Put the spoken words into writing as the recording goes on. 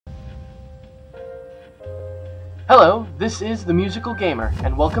Hello, this is the Musical Gamer,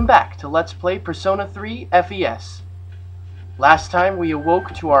 and welcome back to Let's Play Persona 3 FES. Last time we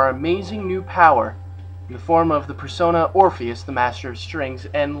awoke to our amazing new power in the form of the Persona Orpheus, the Master of Strings,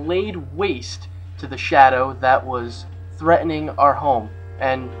 and laid waste to the shadow that was threatening our home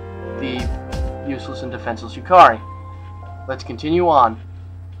and the useless and defenseless Yukari. Let's continue on.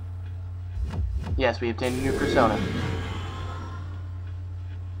 Yes, we obtained a new Persona.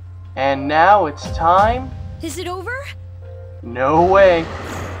 And now it's time... Is it over? No way.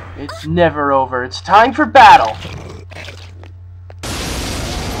 It's never over. It's time for battle!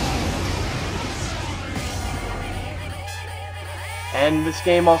 And this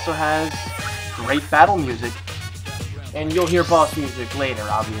game also has great battle music. And you'll hear boss music later,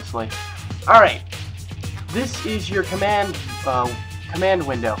 obviously. Alright. This is your command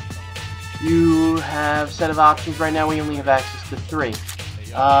window. You have a set of options. Right now we only have access to 3.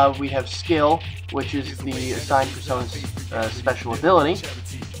 We have skill, which is the assigned Persona's special ability,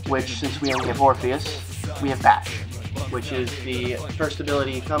 which, since we only have Orpheus, we have Bash, which is the first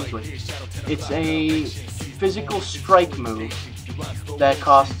ability it comes with. It's a physical strike move that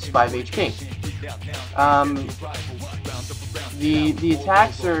costs 5 HP. The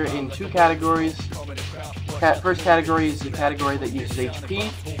attacks are in 2 categories. First category is the category that uses HP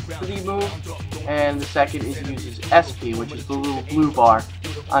for the move, and the second is uses SP, which is the little blue bar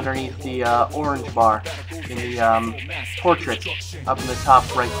underneath the orange bar in the portrait up in the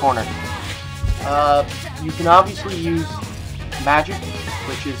top right corner. You can obviously use magic,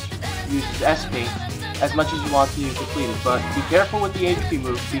 which uses SP, as much as you want to use depleted, but be careful with the HP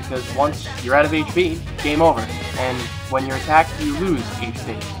move, because once you're out of HP, game over, and when you're attacked, you lose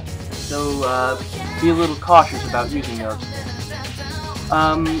HP. So be a little cautious about using those.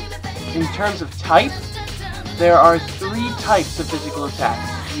 In terms of type, there are 3 types of physical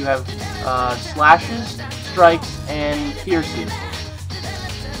attacks. You have slashes, strikes, and pierces.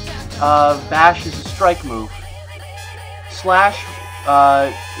 Bash is a strike move. Slash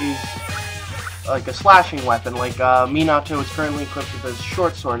is like a slashing weapon, like Minato is currently equipped with a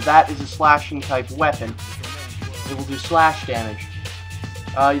short sword. That is a slashing type weapon. It will do slash damage.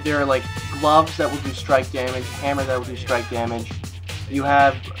 There are like gloves that will do strike damage, hammer that will do strike damage. You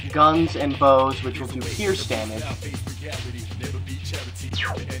have guns and bows, which will do pierce damage.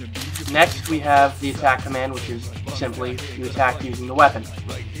 Next, we have the attack command, which is simply you attack using the weapon.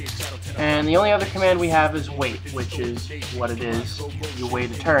 And the only other command we have is wait, which is what it is. You wait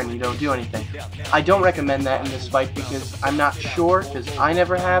a turn, you don't do anything. I don't recommend that in this fight because I'm not sure, because I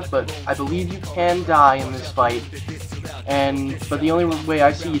never have, but I believe you can die in this fight. But the only way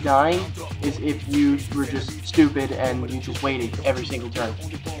I see you dying is if you were just stupid and you just waited every single turn.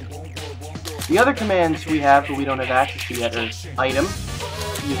 The other commands we have, but we don't have access to yet, are item,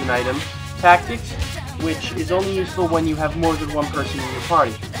 use an item, tactics, which is only useful when you have more than one person in your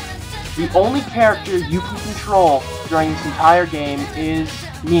party. The only character you can control during this entire game is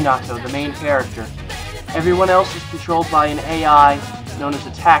Minato, the main character. Everyone else is controlled by an AI known as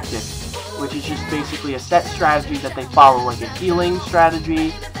a tactic, which is just basically a set strategy that they follow, like a healing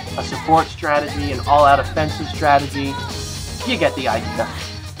strategy, a support strategy, an all-out offensive strategy. You get the idea.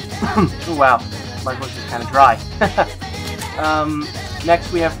 Oh, wow, my voice is kind of dry.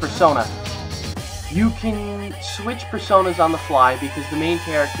 Next we have Persona. You can switch Personas on the fly because the main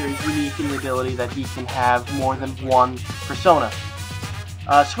character is unique in the ability that he can have more than one Persona.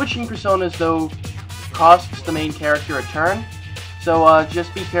 Switching Personas, though, costs the main character a turn, so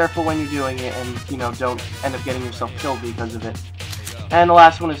just be careful when you're doing it and, you know, don't end up getting yourself killed because of it. And the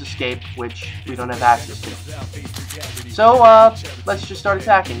last one is Escape, which we don't have access to. So, let's just start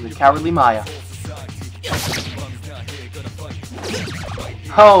attacking with Cowardly Maya.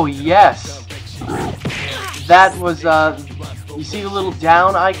 Oh, yes! That was, you see the little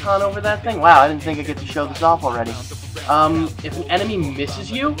down icon over that thing? Wow, I didn't think I get to show this off already. If an enemy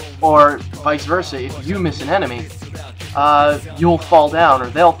misses you, or vice versa, if you miss an enemy, you'll fall down, or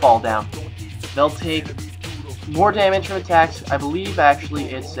they'll fall down. They'll take more damage from attacks. I believe, actually,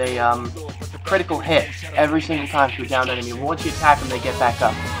 it's a critical hit every single time to a downed enemy. Once you attack them, they get back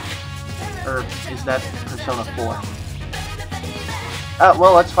up. Or is that Persona 4?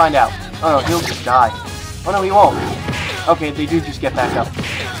 Well, let's find out. Oh, no, he'll just die. Oh, no, he won't. Okay, they do just get back up.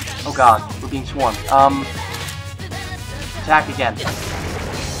 Oh, God, we're being swarmed. Attack again.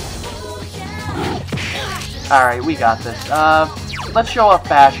 Alright, we got this. Let's show off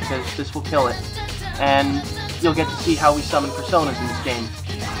Bash, because this will kill it. And you'll get to see how we summon Personas in this game.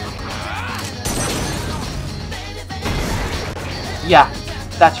 Yeah,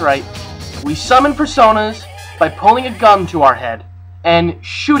 that's right. We summon Personas by pulling a gun to our head and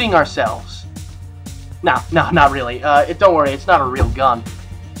shooting ourselves. No, not really. Don't worry, it's not a real gun.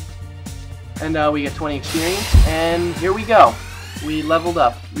 And we get 20 experience, and here we go. We leveled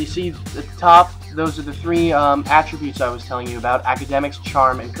up. You see at the top, those are the three attributes I was telling you about: academics,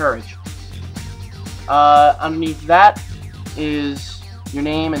 charm, and courage. Underneath that is your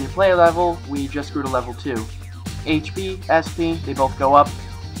name and your player level. We just grew to level 2. HP, SP, they both go up.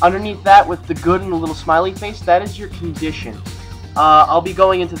 Underneath that, with the good and the little smiley face, that is your condition. I'll be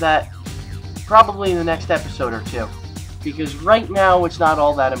going into that probably in the next episode or two, because right now it's not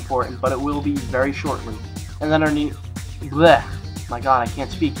all that important, but it will be very shortly. And then underneath, bleh, my god, I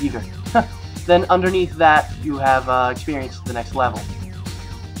can't speak either. Then underneath that, you have experience to the next level.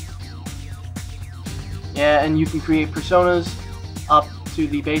 Yeah, and you can create personas up to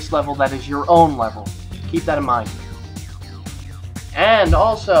the base level that is your own level. Keep that in mind. And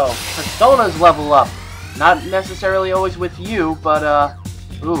also, personas level up. Not necessarily always with you, but,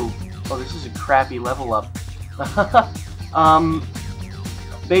 ooh, oh, this is a crappy level up.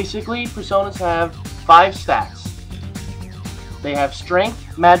 Basically, personas have 5 stats. They have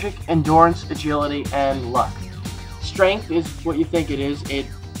strength, magic, endurance, agility, and luck. Strength is what you think it is. It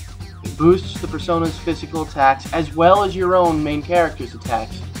boosts the persona's physical attacks as well as your own main character's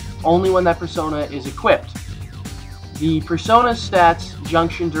attacks, only when that persona is equipped. The persona's stats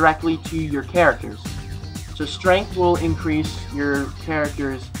junction directly to your characters. So strength will increase your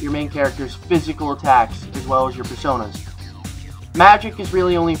main character's physical attacks as well as your personas. Magic is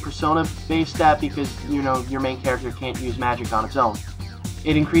really only persona-based stat because, you know, your main character can't use magic on its own.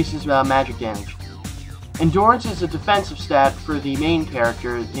 It increases magic damage. Endurance is a defensive stat for the main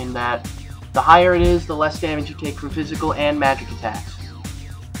character in that the higher it is, the less damage you take from physical and magic attacks.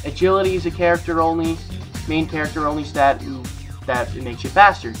 Agility is a main character only stat that it makes you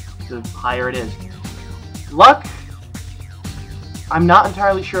faster, the higher it is. Luck, I'm not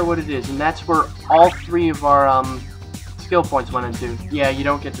entirely sure what it is, and that's where all 3 of our skill points went into. Yeah, you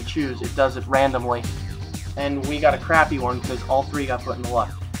don't get to choose, it does it randomly. And we got a crappy one because all 3 got put into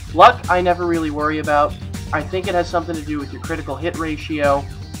luck. Luck, I never really worry about. I think it has something to do with your critical hit ratio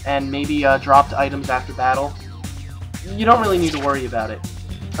and maybe dropped items after battle. You don't really need to worry about it.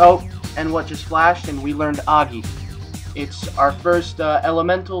 Oh, and what just flashed, and we learned Agi. It's our first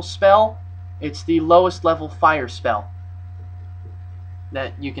elemental spell. It's the lowest level fire spell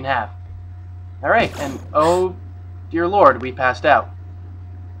that you can have. Alright, and oh dear lord, we passed out.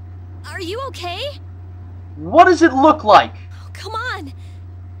 Are you okay? What does it look like? Oh, come on!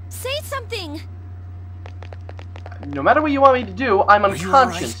 Say something! No matter what you want me to do, I'm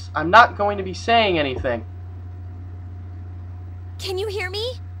unconscious. Right? I'm not going to be saying anything. Can you hear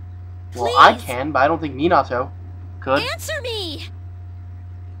me? Please. Well, I can, but I don't think Minato could. Answer me!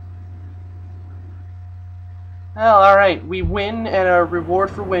 Well, alright, we win, and our reward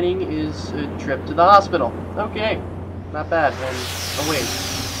for winning is a trip to the hospital. Okay, not bad. And, oh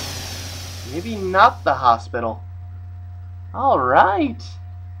wait, maybe not the hospital. Alright.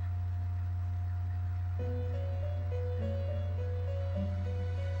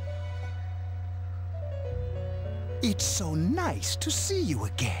 It's so nice to see you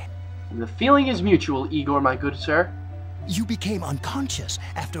again. The feeling is mutual, Igor, my good sir. You became unconscious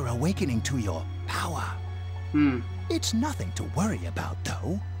after awakening to your power. It's nothing to worry about,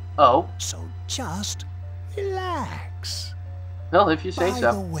 though. Oh? So just relax. Well, if you say so.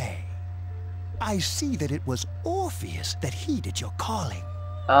 By the way, I see that it was Orpheus that heeded your calling.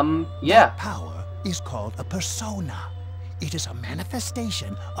 Yeah. That power is called a persona. It is a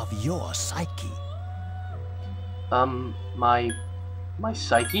manifestation of your psyche. My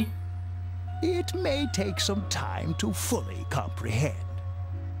psyche? It may take some time to fully comprehend.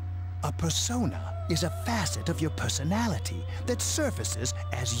 A persona is a facet of your personality that surfaces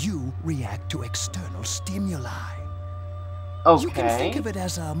as you react to external stimuli. Okay. You can think of it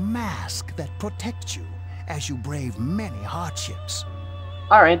as a mask that protects you as you brave many hardships.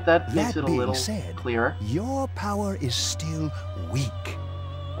 Alright, that makes it a little clearer. Your power is still weak.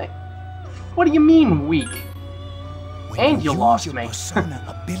 Hey, what do you mean, weak? When you lost me. When you use your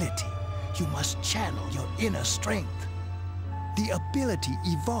persona ability, you must channel your inner strength. The ability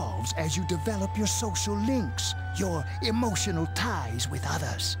evolves as you develop your social links, your emotional ties with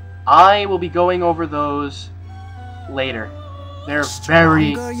others. I will be going over those later. They're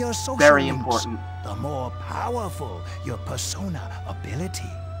very important. The more powerful your persona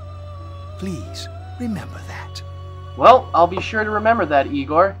ability. Please remember that. Well, I'll be sure to remember that,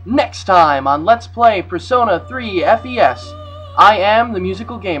 Igor. Next time on Let's Play Persona 3 FES, I am the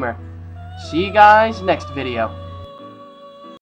Musical Gamer. See you guys next video.